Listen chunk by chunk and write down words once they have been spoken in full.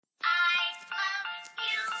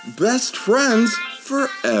best friends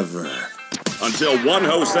forever. Until one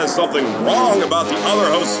host says something wrong about the other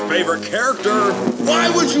host's favorite character. Why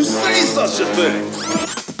would you say such a thing?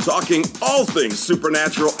 Talking all things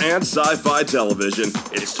supernatural and sci-fi television,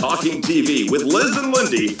 it's Talking TV with Liz and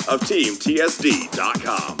Lindy of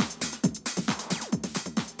TeamTSD.com.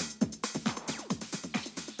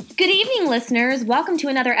 Good evening, listeners. Welcome to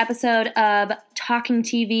another episode of Talking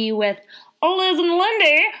TV with Liz and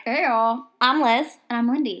Lindy. Hey, y'all. I'm Liz. And I'm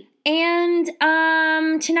Lindy. And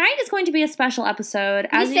tonight is going to be a special episode.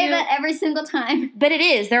 We say that every single time. But it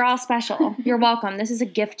is. They're all special. You're welcome. This is a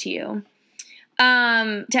gift to you.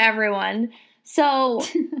 To everyone. So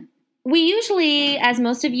we usually, as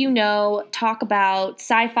most of you know, talk about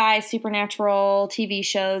sci-fi, supernatural TV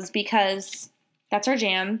shows because that's our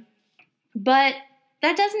jam. But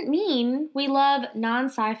that doesn't mean we love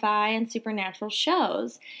non-sci-fi and supernatural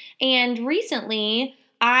shows. And recently,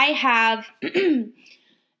 I have...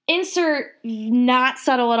 insert not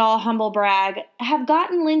subtle at all humble brag, have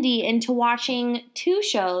gotten Lindy into watching two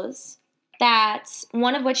shows that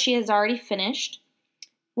one of which she has already finished,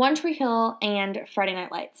 One Tree Hill and Friday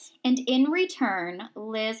Night Lights. And in return,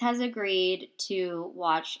 Liz has agreed to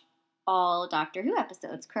watch all Doctor Who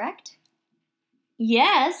episodes, correct?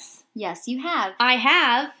 Yes. Yes, you have. I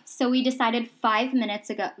have. So we decided 2 minutes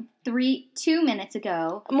ago,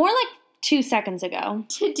 More like 2 seconds ago,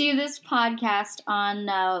 to do this podcast on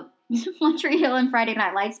One Tree Hill and Friday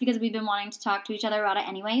Night Lights because we've been wanting to talk to each other about it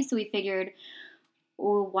anyway. So we figured,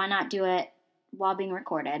 why not do it while being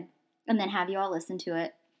recorded and then have you all listen to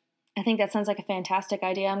it? I think that sounds like a fantastic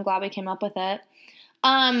idea. I'm glad we came up with it.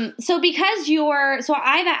 I've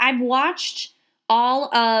watched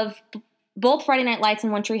all of both Friday Night Lights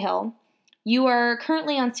and One Tree Hill. You are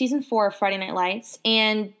currently on season 4 of Friday Night Lights,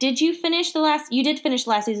 and you did finish the last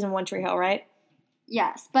season of One Tree Hill, right?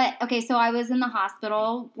 Yes, but, okay, so I was in the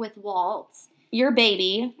hospital with Walt. Your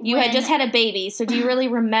baby. You had just had a baby, so do you really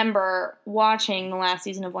remember watching the last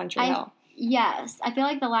season of One Tree Hill? Yes. I feel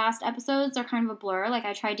like the last episodes are kind of a blur. Like,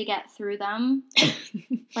 I tried to get through them,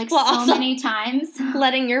 many times.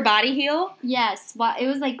 Letting your body heal? Yes. Well, it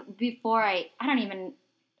was, before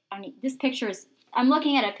this picture is... I'm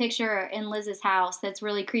looking at a picture in Liz's house that's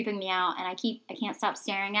really creeping me out, and I can't stop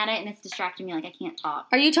staring at it, and it's distracting me. I can't talk.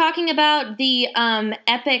 Are you talking about the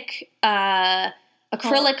epic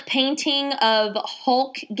acrylic painting of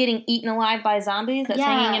Hulk getting eaten alive by zombies that's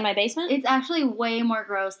hanging in my basement? It's actually way more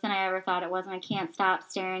gross than I ever thought it was, and I can't stop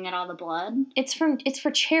staring at all the blood. It's for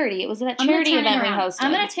charity. It was that charity event we hosted.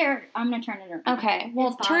 I'm gonna turn it around. Okay,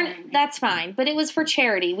 well, that's fine. But it was for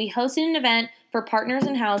charity. We hosted an event for Partners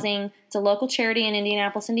in Housing. It's a local charity in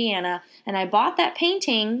Indianapolis, Indiana, and I bought that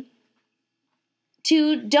painting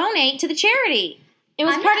to donate to the charity. It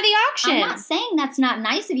was part of the auction. I'm not saying that's not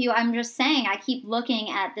nice of you. I'm just saying I keep looking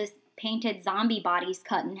at this painted zombie bodies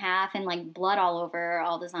cut in half and blood all over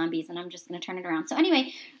all the zombies, and I'm just going to turn it around. So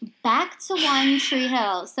anyway, back to One Tree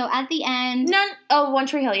Hill. So at the end... One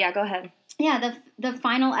Tree Hill. Yeah, go ahead. Yeah, the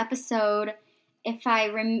final episode, if I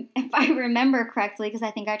remember correctly, because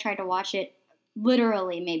I think I tried to watch it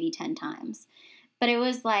literally maybe 10 times. But it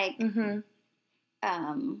was why don't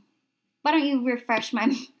you refresh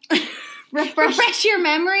my... Refresh your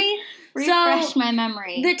memory? Refresh my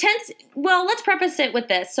memory. Let's preface it with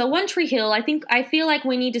this. So One Tree Hill, I feel like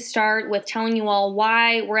we need to start with telling you all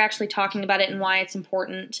why we're actually talking about it and why it's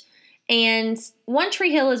important. And One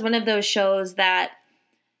Tree Hill is one of those shows that,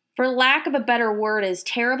 for lack of a better word, is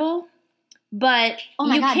terrible. But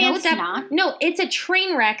it's not. No, it's a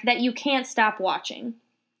train wreck that you can't stop watching.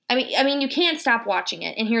 I mean, you can't stop watching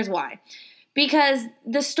it, and here's why. Because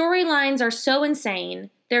the storylines are so insane,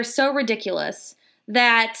 they're so ridiculous,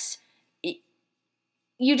 that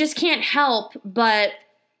you just can't help but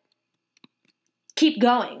keep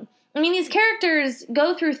going. I mean, these characters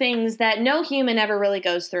go through things that no human ever really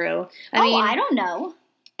goes through. I don't know.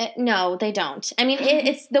 No, they don't. I mean,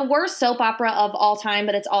 it's the worst soap opera of all time,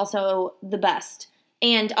 but it's also the best.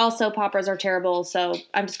 And all soap operas are terrible, so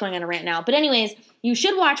I'm just going on a rant now. But anyways, you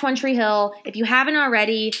should watch One Tree Hill if you haven't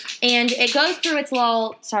already. And it goes through its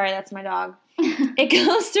lull. Sorry, that's my dog. It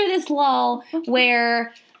goes through this lull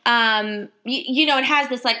where, it has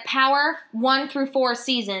this power 1 through 4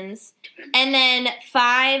 seasons, and then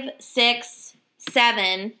 5, 6,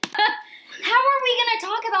 7. How are we going to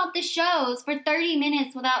talk about the shows for 30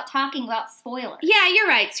 minutes without talking about spoilers? Yeah, you're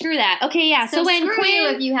right. Screw that. Okay, yeah. So when Quinn, you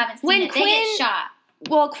if you haven't seen it, they get shot.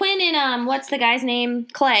 Well, Quinn and what's the guy's name?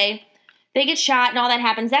 Clay. They get shot and all that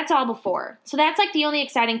happens. That's all before. So that's the only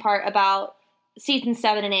exciting part about season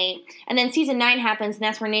 7 and 8. And then season 9 happens, and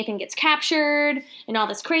that's where Nathan gets captured, and all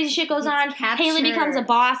this crazy shit goes on. Captured. Haley becomes a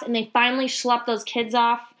boss, and they finally schlep those kids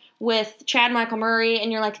off with Chad Michael Murray,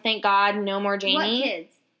 and you're like, thank God, no more Jamie. What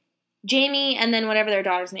kids? Jamie, and then whatever their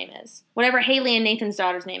daughter's name is. Whatever Haley and Nathan's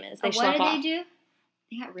daughter's name is. They What did off. they do?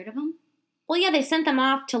 They got rid of them? Well, yeah, they sent them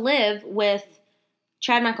off to live with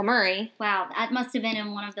Chad Michael Murray. Wow, that must have been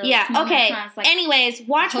in one of those Yeah, moments okay. when I was like, Anyways,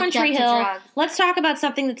 watch One hooked up Tree to Hill. drugs. Let's talk about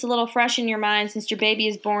something that's a little fresh in your mind since your baby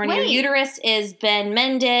is born. Your Wait. uterus is been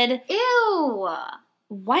mended. ew.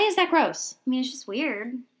 Why is that gross? I mean, it's just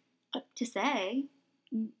weird to say.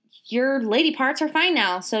 Your lady parts are fine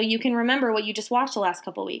now, so you can remember what you just watched the last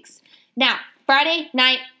couple weeks. Now, Friday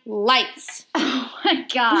Night Lights. Oh my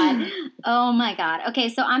god. Oh my god. Okay,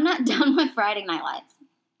 so I'm not done with Friday Night Lights.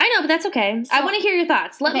 I know, but that's okay. I So- want to hear your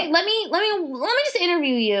thoughts. Let Okay. me just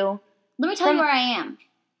interview you. Let me tell From- you where I am.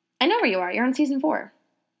 I know where you are. You're on season 4.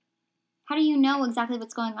 How do you know exactly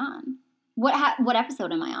what's going on? What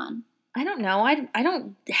episode am I on? I don't know. I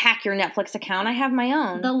don't hack your Netflix account. I have my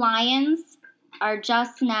own. The Lions are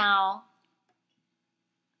just now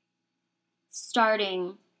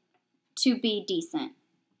starting to be decent.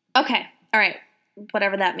 Okay. All right.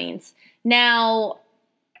 Whatever that means. Now,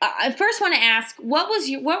 I first want to ask, what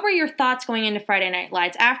were your thoughts going into Friday Night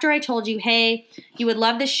Lights after I told you, hey, you would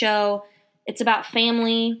love this show. It's about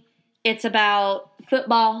family. It's about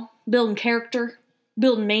football, building character,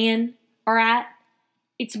 building man. All right.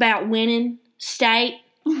 It's about winning state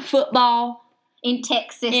football In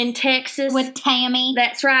Texas. in Texas. with Tammy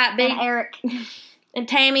That's right, big and Eric and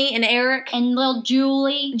Tammy and Eric. and little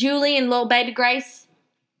Julie. Julie and little baby Grace,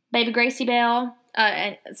 baby Gracie Bell.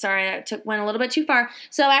 And sorry, that went a little bit too far.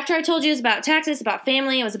 So after I told you it was about Texas, about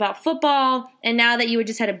family, it was about football, and now that you had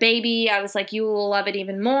just had a baby, I was like, you will love it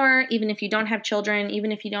even more, even if you don't have children,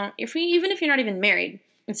 even if you're not even married.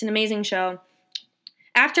 It's an amazing show.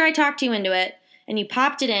 After I talked you into it and you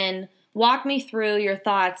popped it in, walk me through your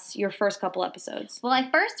thoughts, your first couple episodes. Well,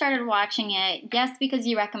 I first started watching it, yes, because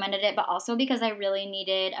you recommended it, but also because I really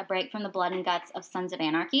needed a break from the blood and guts of Sons of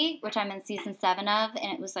Anarchy, which I'm in season 7 of,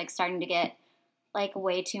 and it was like starting to get like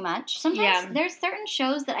way too much. Sometimes there's certain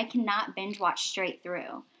shows that I cannot binge watch straight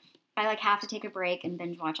through. I like have to take a break and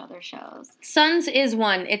binge watch other shows. Sons is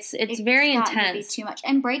one. It's very gotten to be intense. too much.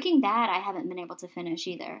 And Breaking Bad, I haven't been able to finish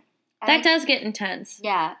either. That does get intense.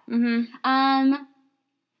 Yeah. Mm-hmm.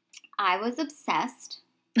 I was obsessed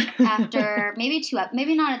after maybe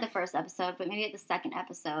maybe not at the first episode, but maybe at the second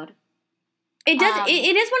episode. It does.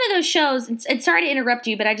 It is one of those shows. It's sorry to interrupt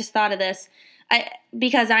you, but I just thought of this.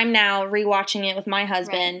 Because I'm now rewatching it with my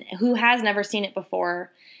husband, who has never seen it before,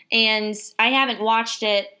 and I haven't watched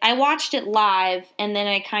it. I watched it live, and then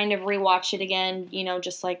I kind of rewatched it again. You know,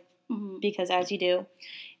 just like because as you do,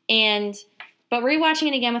 but rewatching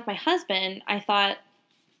it again with my husband, I thought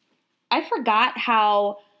I forgot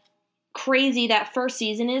how crazy that first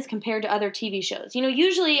season is compared to other TV shows. You know,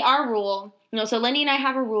 usually our rule, so Lindy and I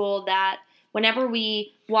have a rule that whenever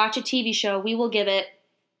we watch a TV show, we will give it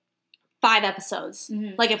 5 episodes.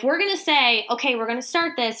 Mm-hmm. Like if we're going to say, okay, we're going to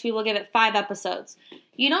start this, we will give it 5 episodes.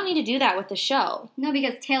 You don't need to do that with the show. No,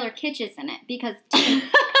 because Taylor Kitsch is in it. Because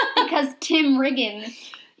Tim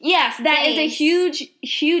Riggins. Yes, that is a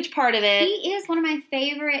huge part of it. He is one of my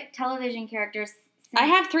favorite television characters. I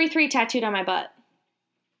have 3-3 tattooed on my butt.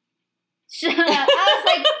 Shut up. I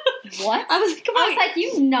was like, what? I was like,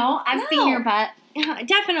 I've seen your butt. I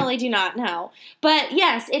definitely do not know. But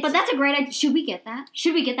yes, But that's a great idea. Should we get that?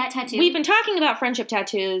 Should we get that tattoo? We've been talking about friendship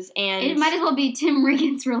tattoos, and It might as well be Tim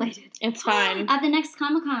Riggins related. It's fine. At the next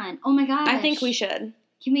Comic-Con. Oh my gosh. I think we should.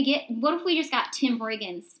 Can we get, what if we just got Tim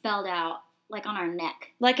Riggins spelled out, like on our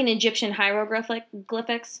neck? Like an Egyptian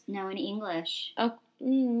hieroglyphics? No, in English. Oh.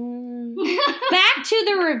 Back to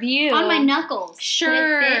the review. On my knuckles.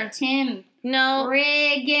 Sure. Could it fit Tim No.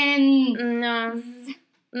 Riggins. No.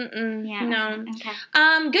 Mm-mm. Yeah. No.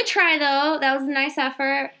 Okay. Good try though. That was a nice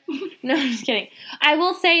effort. No, I'm just kidding. I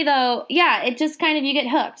will say though, yeah, it just kind of you get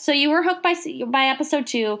hooked. So you were hooked by episode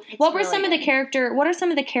 2. It's What were really some of the good. What are some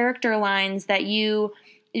of the character lines that you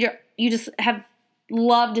just have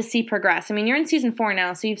loved to see progress? I mean, you're in season 4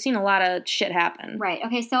 now, so you've seen a lot of shit happen. Right.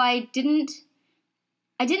 Okay, so I didn't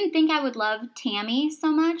think I would love Tammy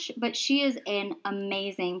so much, but she is an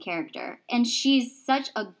amazing character. And she's such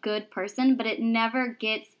a good person, but it never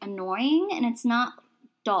gets annoying and it's not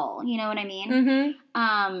dull. You know what I mean?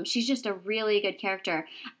 Mm-hmm. She's just a really good character.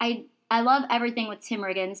 I love everything with Tim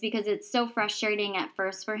Riggins because it's so frustrating at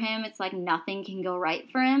first for him. It's like nothing can go right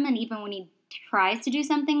for him. And even when he tries to do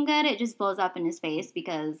something good, it just blows up in his face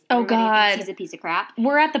because everybody thinks he's a piece of crap.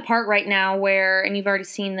 We're at the part right now where, and you've already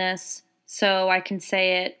seen this, so I can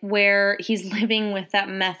say it, where he's living with that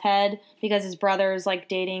meth head because his brother's like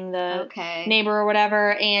dating the neighbor or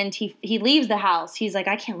whatever, and he leaves the house. He's like,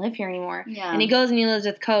 I can't live here anymore. Yeah. And he goes and he lives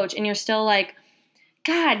with Coach, and you're still like,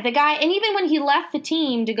 God, the guy, and even when he left the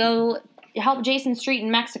team to go help Jason Street in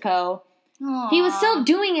Mexico, he was still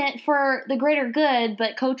doing it for the greater good,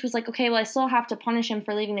 but Coach was like, okay, well, I still have to punish him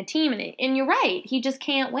for leaving the team. And you're right. He just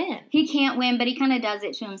can't win. He can't win, but he kind of does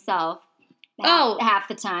it to himself half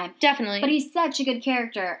the time. Definitely. But he's such a good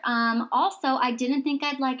character. Also, I didn't think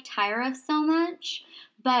I'd like Tyra so much,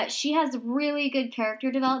 but she has really good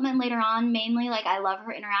character development later on. Mainly, like, I love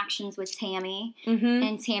her interactions with Tammy,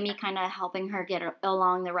 and Tammy kind of helping her get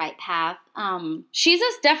along the right path. She's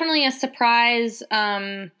definitely a surprise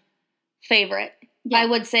favorite, I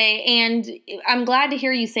would say. And I'm glad to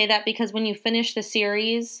hear you say that, because when you finish the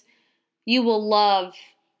series, you will love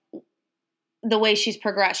the way she's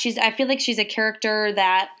progressed. I feel like she's a character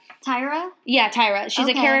that... Tyra? Yeah, Tyra. She's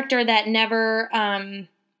a character that never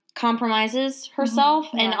compromises herself,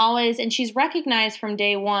 and she's recognized from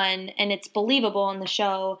day one, and it's believable in the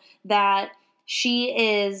show that she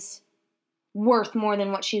is worth more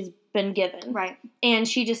than what she's been given. Right. And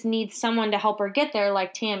she just needs someone to help her get there,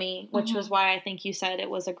 like Tammy, which was why I think you said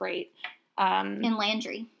it was a great... and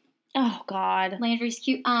Landry. Oh, God. Landry's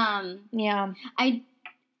cute. Yeah.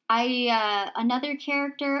 Another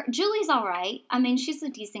character, Julie's all right. I mean, she's a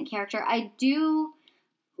decent character. I do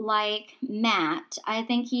like Matt. I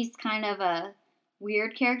think he's kind of a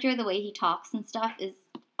weird character. The way he talks and stuff is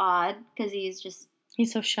odd, because he's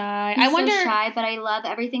so shy. So shy, but I love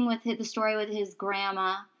everything with the story with his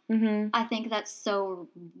grandma. I think that's so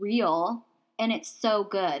real, and it's so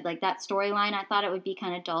good. Like, that storyline, I thought it would be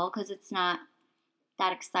kind of dull because it's not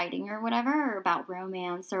that exciting or whatever, or about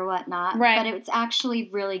romance or whatnot. Right. But it's actually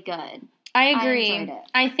really good. I agree. I enjoyed it.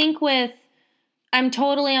 I think I'm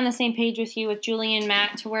totally on the same page with you with Julie and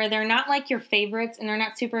Matt, to where they're not like your favorites and they're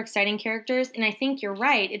not super exciting characters. And I think you're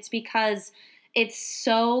right. It's because it's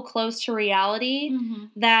so close to reality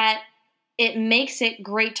that it makes it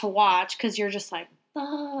great to watch, because you're just like,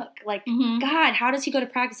 fuck, like, God, how does he go to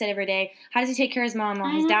practice every day? How does he take care of his mom while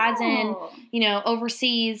his dad's in,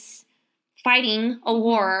 overseas fighting a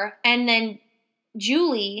war? And then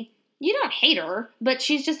Julie, you don't hate her, but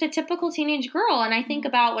she's just a typical teenage girl. And I think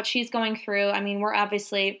about what she's going through. I mean, we're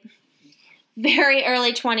obviously very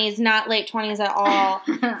early 20s, not late 20s at all.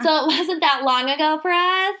 So it wasn't that long ago for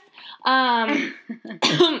us.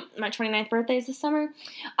 My 29th birthday is this summer.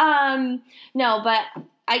 No, but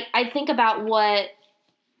I think about what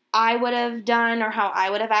I would have done or how I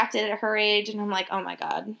would have acted at her age, and I'm like, oh my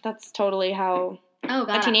God, that's totally how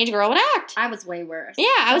a teenage girl would act. I was way worse. Yeah,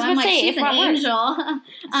 I was going to say, she's an angel.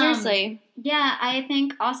 Seriously. Yeah, I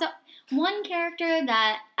think also one character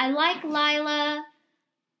that I like Lila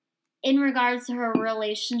in regards to her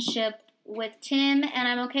relationship with Tim, and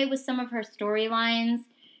I'm okay with some of her storylines,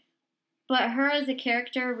 but her as a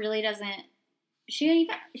character really doesn't. She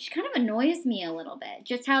kind of annoys me a little bit.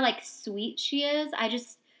 Just how, like, sweet she is.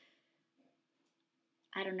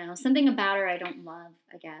 I don't know. Something about her I don't love,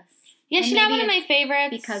 I guess. Yeah, she's not one of my favorites.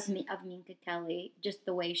 Because of Minka Kelly. Just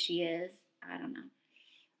the way she is. I don't know.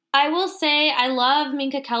 I will say I love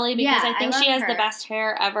Minka Kelly because I think she has the best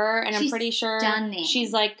hair ever. And I'm pretty sure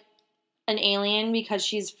she's like an alien because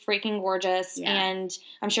she's freaking gorgeous. Yeah. And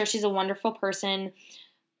I'm sure she's a wonderful person.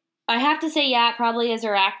 I have to say, yeah, it probably is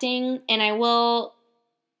her acting. And I will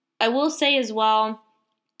say as well,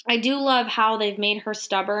 I do love how they've made her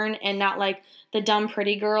stubborn and not like the dumb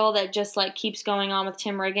pretty girl that just like keeps going on with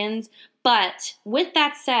Tim Riggins. But with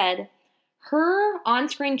that said, her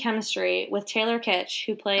on-screen chemistry with Taylor Kitsch,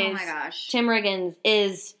 who plays Tim Riggins,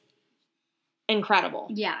 is incredible.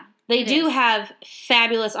 Yeah. They do have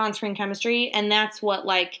fabulous on-screen chemistry, and that's what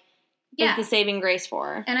is the saving grace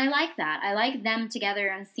for. And I like that. I like them together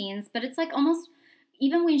in scenes, but it's like almost,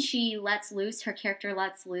 even when she lets loose, her character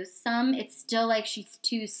lets loose some, it's still like she's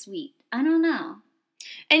too sweet. I don't know.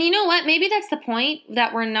 And you know what? Maybe that's the point,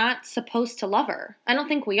 that we're not supposed to love her. I don't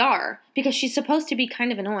think we are, because she's supposed to be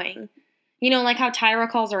kind of annoying. You know, like how Tyra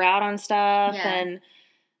calls her out on stuff, and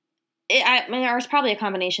there's probably a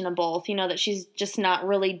combination of both, you know, that she's just not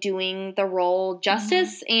really doing the role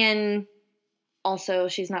justice, and also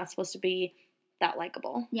she's not supposed to be that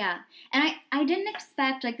likable. Yeah. And I didn't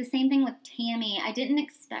expect, like, the same thing with Tammy. I didn't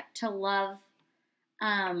expect to love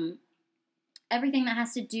everything that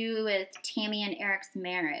has to do with Tammy and Eric's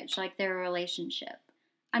marriage, like their relationship.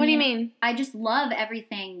 What do you mean? I just love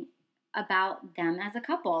everything about them as a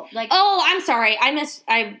couple. Like, oh, I'm sorry.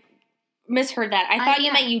 I misheard that. I thought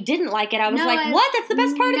you meant you didn't like it. I was No, what? That's the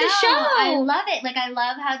best part of the show. I love it. Like, I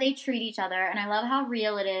love how they treat each other, and I love how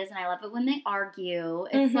real it is, and I love it when they argue.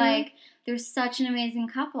 It's like, they're such an amazing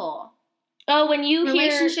couple. Oh, when you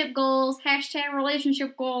relationship goals, hashtag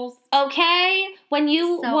relationship goals. Okay. When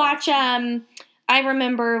you watch, I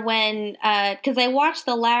remember when, because I watched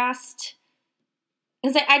the last,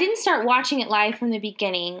 because I didn't start watching it live from the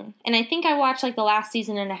beginning, and I think I watched like the last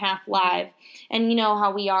season and a half live, and you know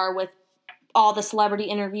how we are with all the celebrity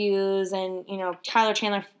interviews, and you know, Tyler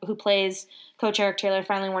Chandler, who plays Coach Eric Taylor,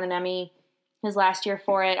 finally won an Emmy his last year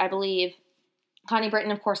for it, I believe. Connie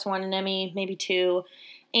Britton, of course, won an Emmy, maybe 2.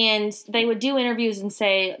 And they would do interviews and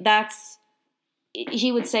say,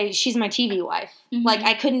 he would say, she's my TV wife. Like,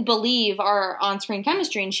 I couldn't believe our on-screen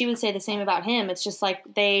chemistry. And she would say the same about him. It's just like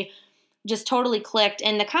they just totally clicked.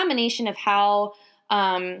 And the combination of how,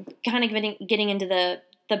 kind of getting into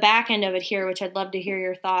the back end of it here, which I'd love to hear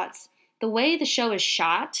your thoughts. The way the show is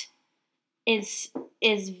shot is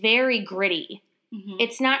very gritty.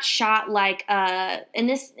 It's not shot like and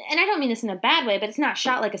I don't mean this in a bad way, but it's not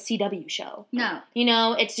shot like a CW show. No. You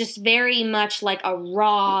know, it's just very much like a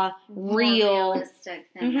raw, real, realistic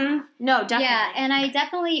thing. No, definitely. Yeah, and I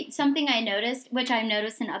definitely, something I noticed, which I've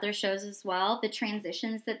noticed in other shows as well, the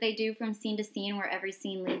transitions that they do from scene to scene, where every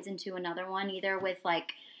scene leads into another one, either with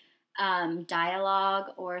like dialogue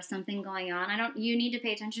or something going on. You need to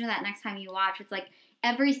pay attention to that next time you watch. It's like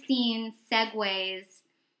every scene segues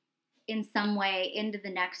in some way into the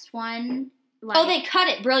next one. Like, they cut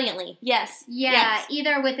it brilliantly. Yes. Yeah, yes.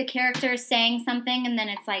 Either with the characters saying something and then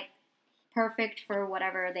it's like perfect for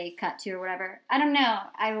whatever they cut to or whatever. I don't know.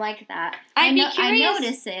 I like that. I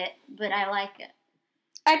notice it, but I like it.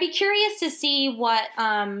 I'd be curious to see what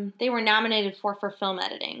they were nominated for film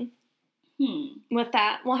editing. With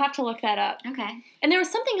that. We'll have to look that up. Okay. And there was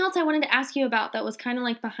something else I wanted to ask you about that was kind of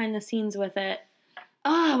like behind the scenes with it.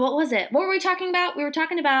 What was it? What were we talking about? We were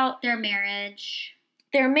talking about their marriage.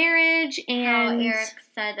 And how Eric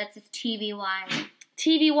said that's his TV wife.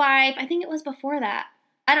 TV wife. I think it was before that.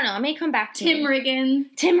 I don't know. I may come back to Tim Riggins.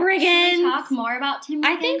 Tim Riggins. Should we talk more about Tim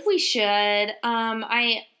Riggins? I think we should.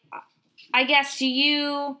 I guess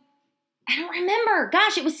I don't remember.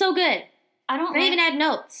 Gosh, it was so good. I even had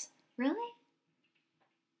notes. Really?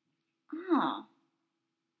 Oh.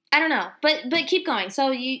 I don't know. But keep going. So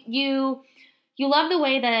you love the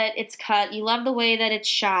way that it's cut. You love the way that it's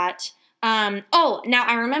shot. Now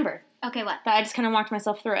I remember. Okay, what? I just kind of walked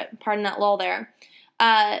myself through it. Pardon that lull there.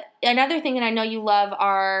 Another thing that I know you love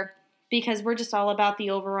are, because we're just all about the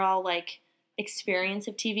overall, like, experience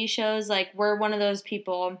of TV shows. Like, we're one of those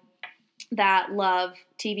people that love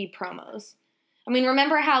TV promos. I mean,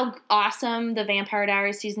 remember how awesome the Vampire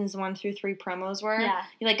Diaries seasons 1 through 3 promos were? Yeah.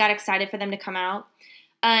 You, like, got excited for them to come out.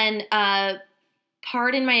 And,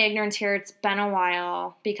 pardon my ignorance here, it's been a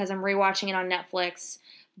while because I'm rewatching it on Netflix,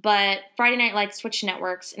 but Friday Night Lights switched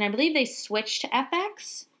networks, and I believe they switched to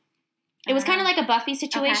FX. It was kind of like a Buffy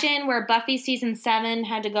situation where Buffy season 7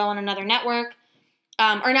 had to go on another network.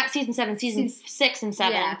 Or not season 7, season 6 and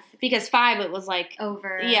 7. Yeah. Because 5 it was like...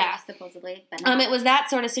 over, supposedly. But it was that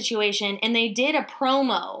sort of situation, and they did a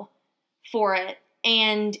promo for it,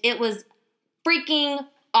 and it was freaking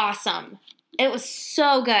awesome. It was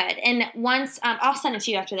so good. And once... I'll send it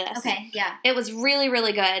to you after this. Okay, yeah. It was really,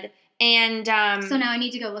 really good. And so now I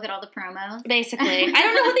need to go look at all the promos. Basically. I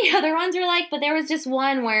don't know what the other ones are like, but there was just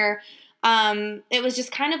one where it was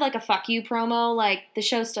just kind of like a fuck you promo, like the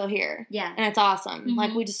show's still here. Yeah. And it's awesome. Mm-hmm.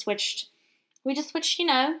 Like we just switched,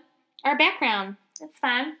 our background. It's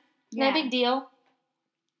fine. Yeah. No big deal.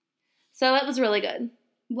 So it was really good.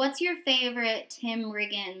 What's your favorite Tim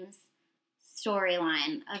Riggins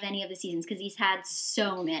storyline of any of the seasons? Because he's had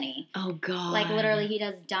so many. Oh, God. Like, literally, he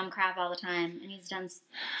does dumb crap all the time, and he's done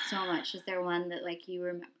so much. Is there one that, like, you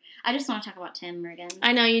remember? I just want to talk about Tim Riggins.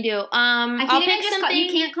 I know you do. I'll pick something.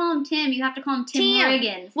 You can't call him Tim. You have to call him Tim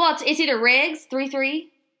Riggins. Well, it's either Riggs, 3-3,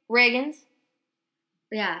 Riggins.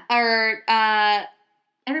 Yeah. Or,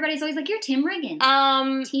 everybody's always like, you're Tim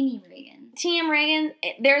Riggins. Timmy Riggins. Tim Riggins.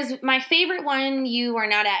 There's my favorite one you are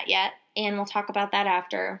not at yet. And we'll talk about that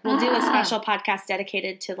after. We'll do a special podcast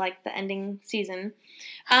dedicated to, like, the ending season.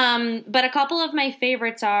 But a couple of my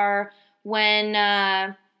favorites are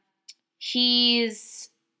when he's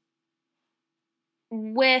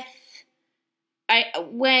with...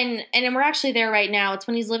 and we're actually there right now. It's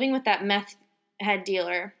when he's living with that meth head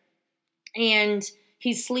dealer. And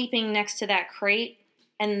he's sleeping next to that crate.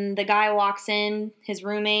 And the guy walks in, his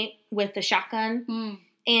roommate, with the shotgun. Mm.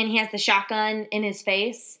 And he has the shotgun in his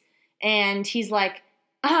face. And he's like,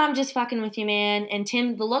 I'm just fucking with you, man. And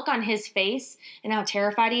Tim, the look on his face and how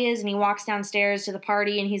terrified he is, and he walks downstairs to the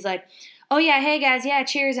party, and he's like, oh yeah, hey guys, yeah,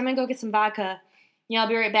 cheers, I'm gonna go get some vodka. Yeah, I'll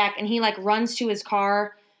be right back. And he like runs to his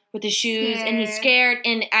car with his shoes and he's scared.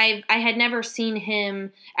 And I had never seen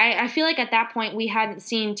him. I feel like at that point we hadn't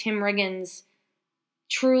seen Tim Riggins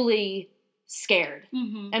truly scared.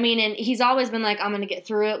 Mm-hmm. I mean, and he's always been like, I'm going to get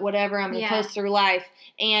through it, whatever. I'm going to coast through life.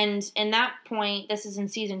 And in that point, this is in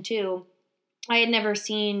season 2, I had never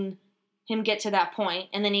seen him get to that point.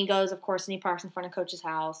 And then he goes, of course, and he parks in front of Coach's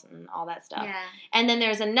house and all that stuff. Yeah. And then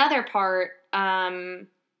there's another part, I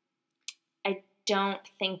don't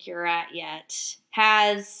think you're at yet.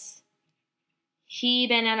 Has he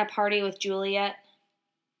been at a party with Juliet?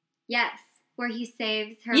 Yes. Where he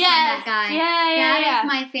saves her from that guy. Yeah. That is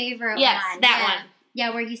my favorite one. Yes, that one.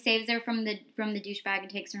 Yeah, where he saves her from the douchebag and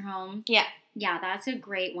takes her home. Yeah. Yeah, that's a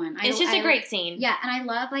great one. It's just a great scene. Yeah, and I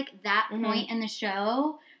love like that point in the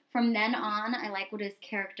show. From then on, I like what his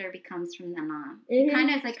character becomes from then on. It kind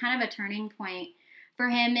of is like kind of a turning point for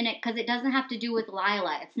him in it because it doesn't have to do with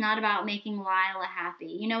Lila. It's not about making Lila happy.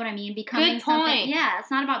 You know what I mean? Becoming Good point. something. Yeah,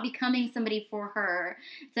 it's not about becoming somebody for her.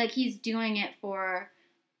 It's like he's doing it for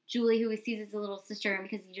Julie, who he sees as a little sister, and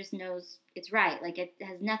because he just knows it's right. Like, it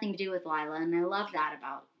has nothing to do with Lila, and I love that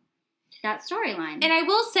about that storyline. And I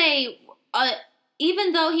will say,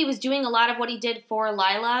 even though he was doing a lot of what he did for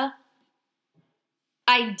Lila,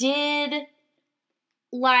 I did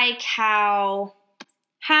like how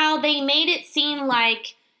they made it seem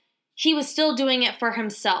like he was still doing it for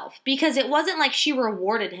himself. Because it wasn't like she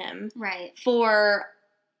rewarded him for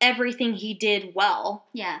everything he did well.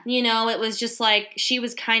 Yeah. You know, it was just like she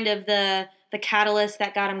was kind of the catalyst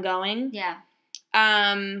that got him going. Yeah.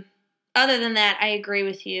 Other than that, I agree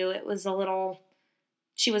with you. It was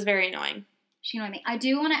she was very annoying. She annoyed me. I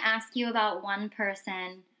do want to ask you about one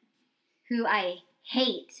person who I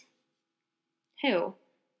hate. Who?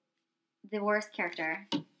 The worst character.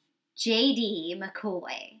 J.D.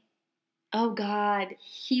 McCoy. Oh, God.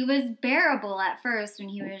 He was bearable at first when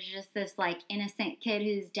he was just this, like, innocent kid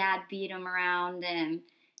whose dad beat him around and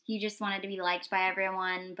he just wanted to be liked by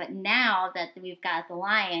everyone. But now that we've got the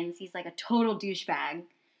Lions, he's, like, a total douchebag.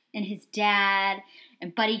 And his dad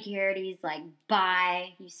and Buddy Garrity's like,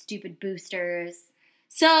 bye, you stupid boosters.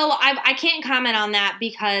 So I can't comment on that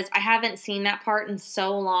because I haven't seen that part in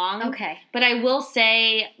so long. Okay. But I will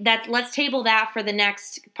say that let's table that for the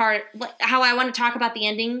next part. How I want to talk about the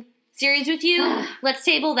ending series with you. Let's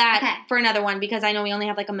table that for another one because I know we only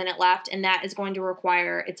have like a minute left and that is going to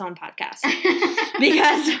require its own podcast.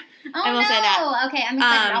 Because I will say that. Okay, I'm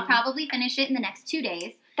excited. I'll probably finish it in the next 2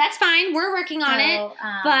 days. That's fine. We're working on it.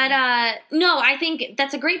 But no, I think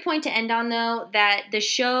that's a great point to end on, though, that the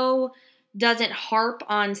show doesn't harp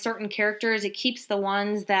on certain characters. It keeps the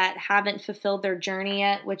ones that haven't fulfilled their journey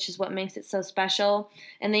yet, which is what makes it so special.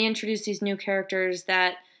 And they introduce these new characters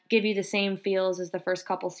that give you the same feels as the first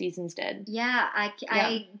couple seasons did. Yeah,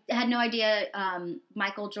 I had no idea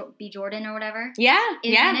Michael B. Jordan or whatever. Yeah,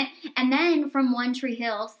 is in it. And then from One Tree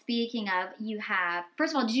Hill, speaking of, you have,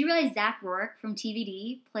 first of all, did you realize Zach Rourke from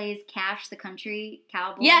TVD plays Cash the Country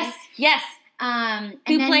Cowboy? Yes.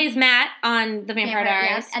 Who plays Matt on The Vampire Diaries.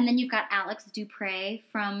 Yes. And then you've got Alex Dupre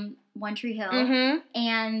from One Tree Hill. Mm-hmm.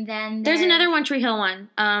 And then there's another One Tree Hill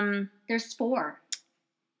one. There's 4,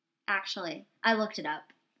 actually. I looked it up.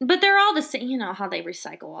 But they're all the same. You know how they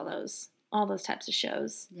recycle all those types of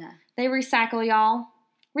shows. Yeah. They recycle, y'all.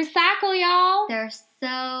 Recycle, y'all. There's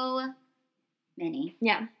so many.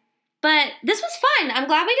 Yeah. But this was fun. I'm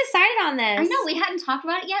glad we decided on this. I know. We hadn't talked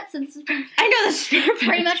about it yet, so this is perfect. I know, this is perfect.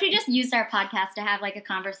 Pretty much we just used our podcast to have like a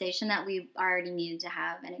conversation that we already needed to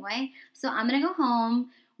have anyway. So I'm going to go home,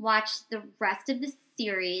 watch the rest of the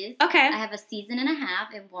series. Okay. I have a season and a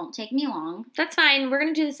half. It won't take me long. That's fine. We're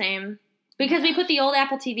going to do the same. Because we put the old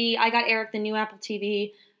Apple TV. I got Eric the new Apple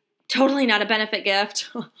TV. Totally not a benefit gift.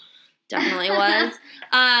 Definitely was.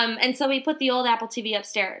 And so we put the old Apple TV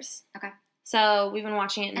upstairs. Okay. So we've been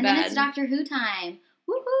watching it in bed. And then it's Doctor Who time.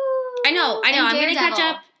 Woohoo! I know. I'm going to catch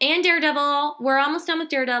up. And Daredevil. We're almost done with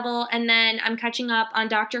Daredevil. And then I'm catching up on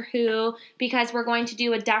Doctor Who because we're going to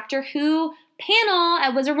do a Doctor Who panel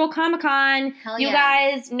at Wizard World Comic Con. Hell you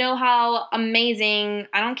guys know how amazing,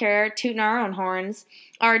 I don't care, tooting our own horns,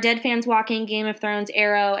 our Dead Fans Walking, Game of Thrones,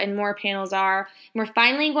 Arrow, and more panels are. We're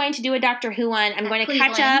finally going to do a Doctor Who one. I'm going to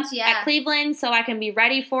catch up at Cleveland so I can be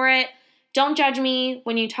ready for it. Don't judge me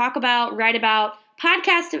when you talk about, write about,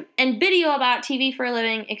 podcast and video about TV for a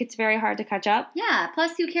living. It gets very hard to catch up. Yeah,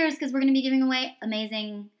 plus who cares because we're going to be giving away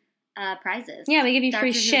amazing prizes. Yeah, we give you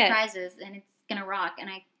free shit. Prizes, and it's gonna rock, and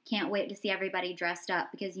I can't wait to see everybody dressed up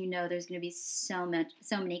because there's gonna be so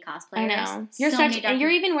many cosplayers. I know. You're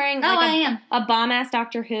even wearing a bomb ass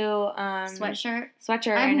Doctor Who sweatshirt.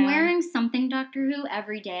 I'm wearing something Doctor Who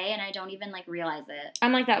every day, and I don't even realize it.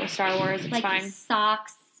 I'm like that with Star Wars. It's fine.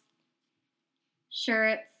 Socks,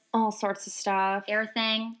 shirts. All sorts of stuff.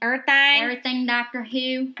 Everything Doctor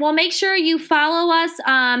Who. Well, make sure you follow us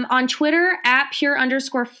on Twitter at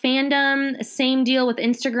 @pure_fandom. Same deal with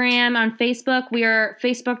Instagram. On Facebook, we are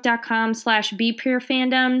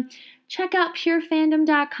facebook.com/bepurefandom. Check out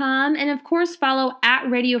purefandom.com. And, of course, follow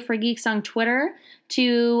 @Radio4Geeks on Twitter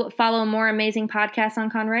to follow more amazing podcasts on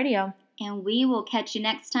Con Radio. And we will catch you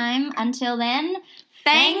next time. Until then,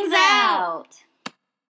 fangs out!